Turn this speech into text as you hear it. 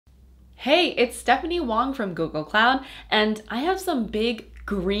Hey, it's Stephanie Wong from Google Cloud, and I have some big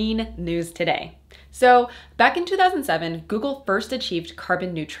green news today. So, back in 2007, Google first achieved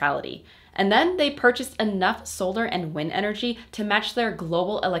carbon neutrality, and then they purchased enough solar and wind energy to match their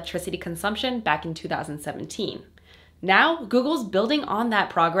global electricity consumption back in 2017. Now, Google's building on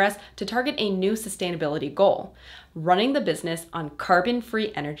that progress to target a new sustainability goal, running the business on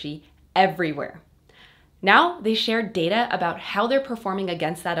carbon-free energy everywhere. Now they share data about how they're performing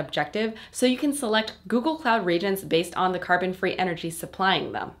against that objective, so you can select Google Cloud regions based on the carbon-free energy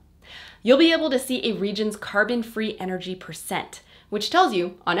supplying them. You'll be able to see a region's carbon-free energy percent, which tells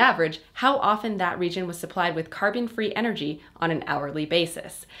you, on average, how often that region was supplied with carbon-free energy on an hourly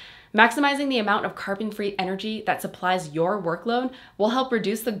basis. Maximizing the amount of carbon-free energy that supplies your workload will help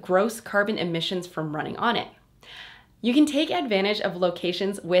reduce the gross carbon emissions from running on it. You can take advantage of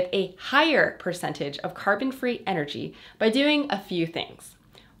locations with a higher percentage of carbon-free energy by doing a few things.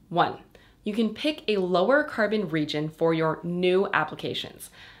 1. You can pick a lower carbon region for your new applications.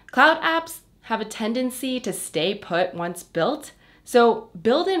 Cloud apps have a tendency to stay put once built, so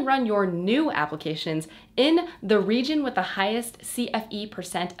build and run your new applications in the region with the highest CFE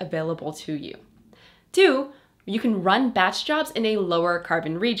percent available to you. 2. You can run batch jobs in a lower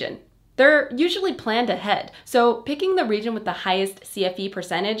carbon region. They're usually planned ahead, so picking the region with the highest CFE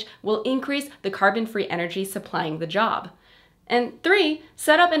percentage will increase the carbon-free energy supplying the job. And 3,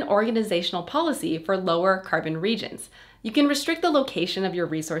 set up an organizational policy for lower carbon regions. You can restrict the location of your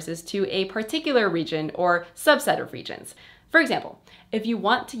resources to a particular region or subset of regions. For example, if you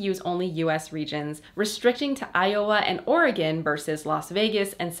want to use only US regions, restricting to Iowa and Oregon versus Las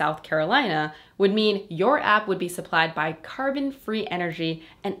Vegas and South Carolina would mean your app would be supplied by carbon-free energy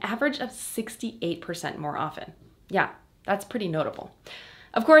an average of 68% more often. Yeah, that's pretty notable.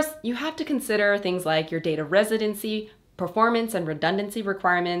 Of course, you have to consider things like your data residency, performance and redundancy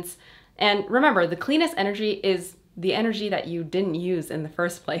requirements. And remember, the cleanest energy is the energy that you didn't use in the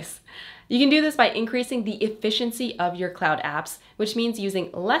first place. You can do this by increasing the efficiency of your cloud apps, which means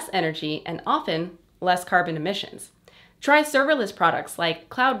using less energy and often less carbon emissions. Try serverless products like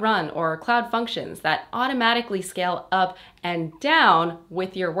Cloud Run or Cloud Functions that automatically scale up and down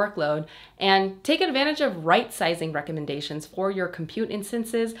with your workload, and take advantage of right-sizing recommendations for your compute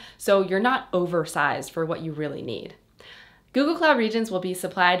instances so you're not oversized for what you really need. Google Cloud regions will be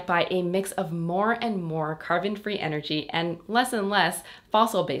supplied by a mix of more and more carbon-free energy and less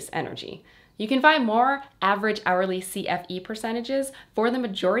fossil-based energy. You can find more average hourly CFE percentages for the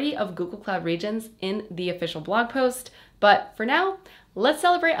majority of Google Cloud regions in the official blog post. But for now, let's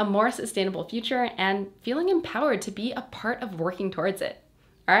celebrate a more sustainable future and feeling empowered to be a part of working towards it.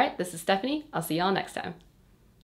 All right, this is Stephanie. I'll see y'all next time.